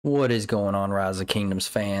What is going on, Rise of Kingdoms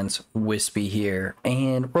fans? Wispy here.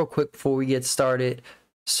 And real quick before we get started,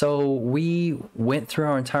 so we went through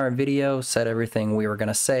our entire video, said everything we were going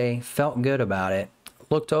to say, felt good about it,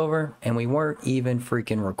 looked over, and we weren't even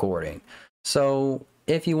freaking recording. So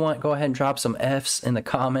if you want, go ahead and drop some Fs in the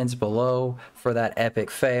comments below for that epic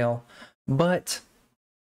fail. But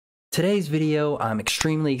today's video I'm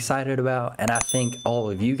extremely excited about, and I think all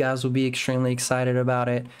of you guys will be extremely excited about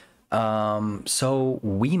it. So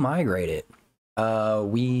we migrated.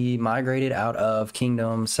 We migrated out of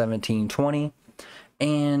Kingdom 1720.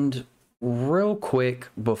 And real quick,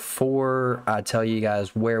 before I tell you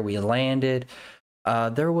guys where we landed,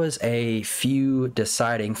 there was a few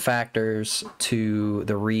deciding factors to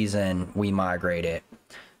the reason we migrated.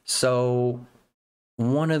 So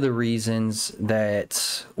one of the reasons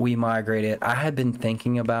that we migrated, I had been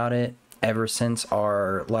thinking about it ever since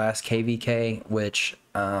our last KVK, which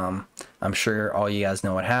I'm sure all you guys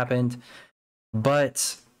know what happened,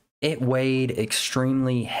 but it weighed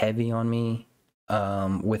extremely heavy on me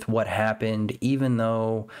with what happened, even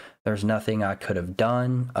though there's nothing I could have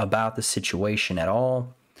done about the situation at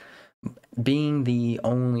all. Being the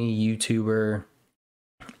only YouTuber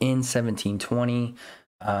in 1720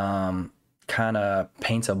 kind of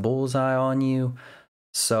paints a bullseye on you.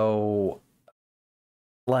 So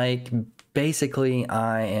like basically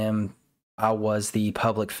I was the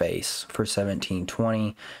public face for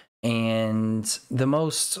 1720, and the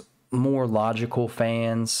more logical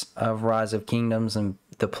fans of Rise of Kingdoms and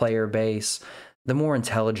the player base, the more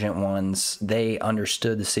intelligent ones, they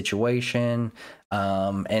understood the situation,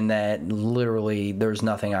 and that literally there's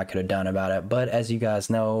nothing I could have done about it. But as you guys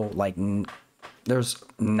know, like there's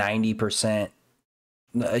 90%,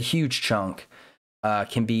 a huge chunk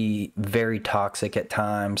can be very toxic at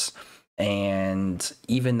times. And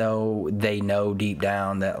even though they know deep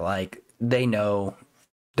down that, like, they know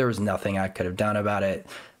there was nothing I could have done about it,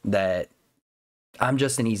 that I'm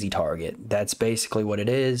just an easy target. That's basically what it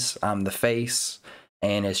is. I'm the face,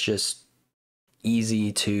 and it's just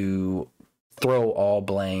easy to throw all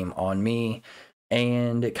blame on me,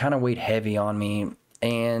 and it kind of weighed heavy on me.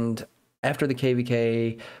 And after the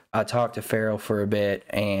KVK, I talked to Farrell for a bit,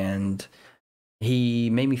 and he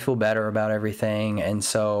made me feel better about everything, and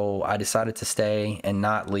so I decided to stay and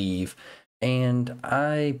not leave. And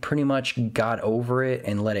I pretty much got over it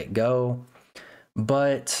and let it go.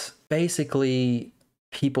 But basically,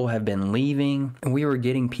 people have been leaving, and we were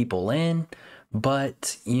getting people in.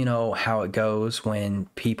 But you know how it goes when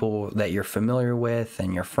people that you're familiar with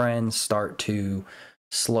and your friends start to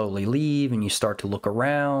slowly leave, and you start to look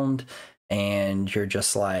around, and you're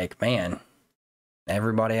just like, man,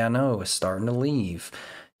 everybody I know is starting to leave,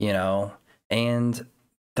 you know. And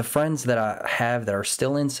the friends that I have that are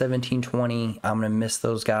still in 1720, I'm going to miss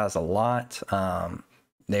those guys a lot.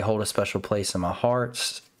 They hold a special place in my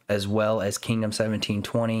heart, as well as Kingdom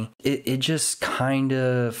 1720. It just kind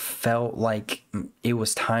of felt like it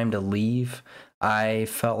was time to leave. I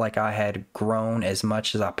felt like I had grown as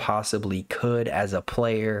much as I possibly could as a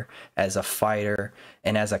player, as a fighter,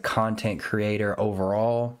 and as a content creator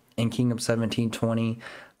overall in Kingdom 1720.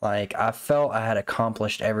 Like, I felt I had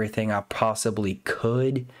accomplished everything I possibly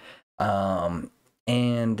could. And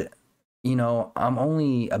you know, I'm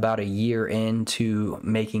only about a year into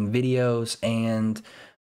making videos, and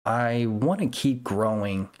I want to keep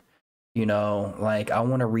growing, you know, like I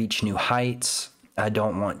want to reach new heights. I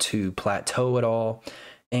don't want to plateau at all.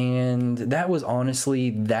 And that was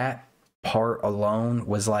honestly, that part alone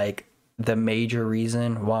was like the major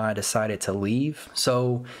reason why I decided to leave.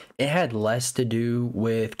 So it had less to do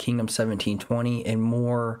with Kingdom 1720 and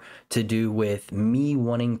more to do with me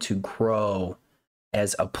wanting to grow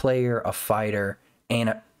as a player, a fighter,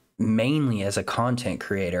 and mainly as a content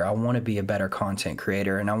creator. I want to be a better content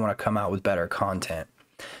creator, and I want to come out with better content.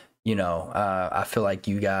 You know, I feel like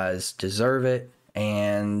you guys deserve it,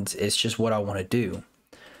 and it's just what I want to do.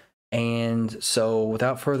 And so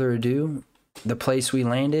without further ado, the place we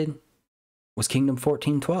landed was Kingdom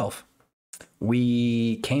 1412.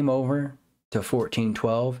 We came over to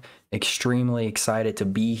 1412, extremely excited to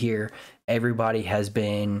be here. Everybody has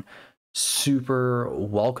been super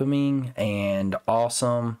welcoming and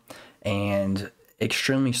awesome and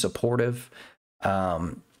extremely supportive.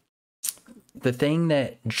 The thing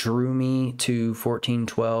that drew me to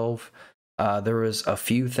 1412, there was a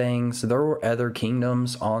few things. There were other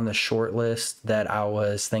kingdoms on the short list that I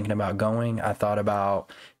was thinking about going. I thought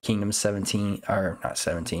about Kingdom 17, or not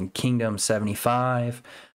 17, Kingdom 75.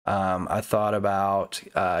 I thought about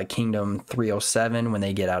Kingdom 307 when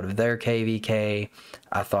they get out of their KVK.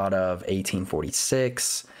 I thought of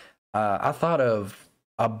 1846. I thought of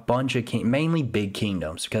a bunch of mainly big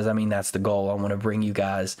kingdoms, because I mean that's the goal. I want to bring you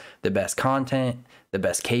guys the best content, the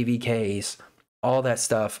best KVKs, all that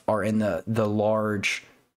stuff are in the large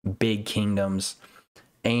big kingdoms.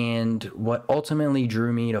 And what ultimately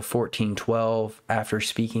drew me to 1412 after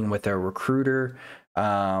speaking with their recruiter,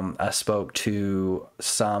 I spoke to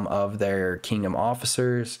some of their kingdom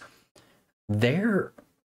officers. They're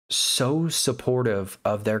so supportive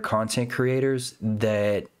of their content creators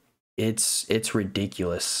that it's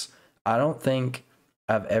ridiculous. I don't think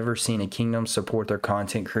I've ever seen a kingdom support their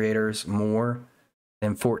content creators more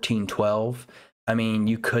than 1412. I mean,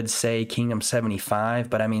 you could say Kingdom 75,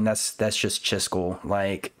 but I mean that's just Chiskel.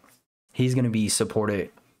 Like, he's going to be supported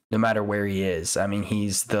no matter where he is. I mean,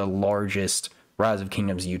 he's the largest Rise of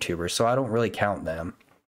Kingdoms YouTuber, so I don't really count them.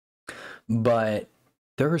 But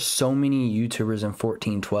there are so many YouTubers in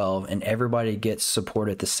 1412, and everybody gets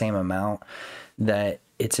supported the same amount that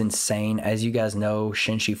it's insane. As you guys know,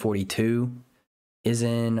 Shinshi42 is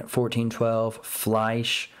in 1412,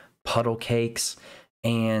 Fleisch, Puddle Cakes,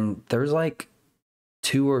 and there's like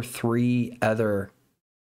 2 or 3 other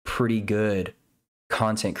pretty good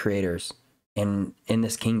content creators in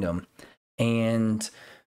this kingdom. And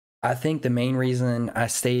I think the main reason I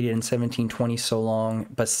stayed in 1720 so long,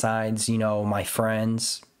 besides, you know, my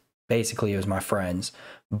friends, basically it was my friends,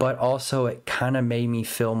 but also it kind of made me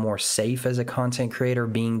feel more safe as a content creator,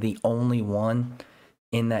 being the only one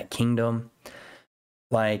in that kingdom.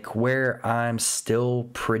 Like, where I'm still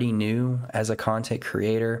pretty new as a content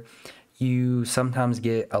creator, you sometimes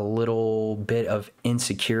get a little bit of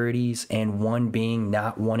insecurities, and one being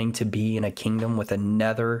not wanting to be in a kingdom with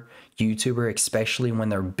another YouTuber, especially when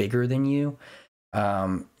they're bigger than you,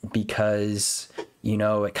 because, you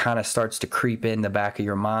know, it kind of starts to creep in the back of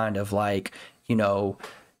your mind of like, you know,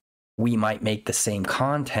 we might make the same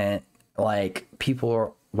content. Like, people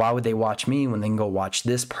are, why would they watch me when they can go watch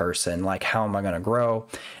this person? Like, how am I going to grow?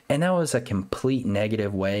 And that was a complete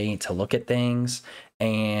negative way to look at things.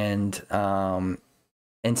 And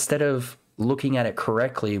instead of looking at it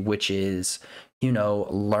correctly, which is, you know,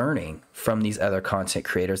 learning from these other content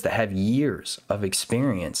creators that have years of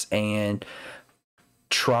experience and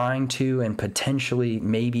trying to, and potentially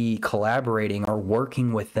maybe collaborating or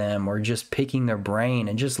working with them, or just picking their brain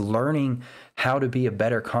and just learning how to be a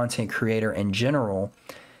better content creator in general,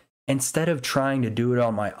 instead of trying to do it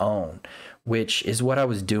on my own, which is what I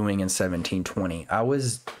was doing in 1720. I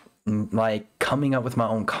was like coming up with my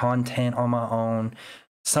own content on my own.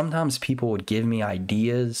 Sometimes people would give me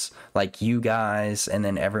ideas, like you guys, and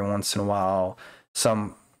then every once in a while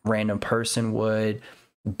some random person would,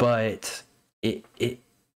 but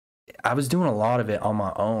I was doing a lot of it on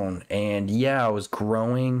my own. And yeah, I was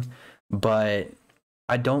growing, but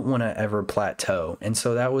I don't want to ever plateau. And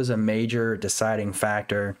so that was a major deciding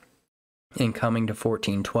factor in coming to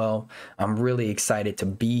 1412. I'm really excited to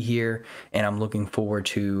be here, and I'm looking forward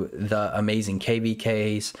to the amazing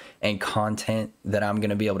KVKs and content that I'm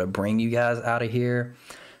going to be able to bring you guys out of here.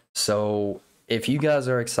 So if you guys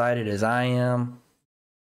are excited as I am,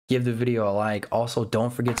 give the video a like. Also,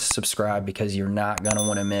 don't forget to subscribe, because you're not going to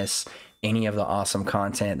want to miss any of the awesome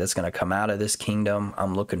content that's going to come out of this kingdom.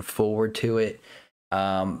 I'm looking forward to it.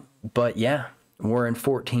 But yeah, we're in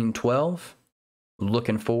 1412.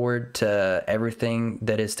 Looking forward to everything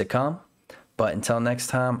that is to come. But until next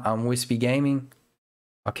time, I'm Wispy Gaming.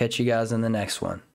 I'll catch you guys in the next one.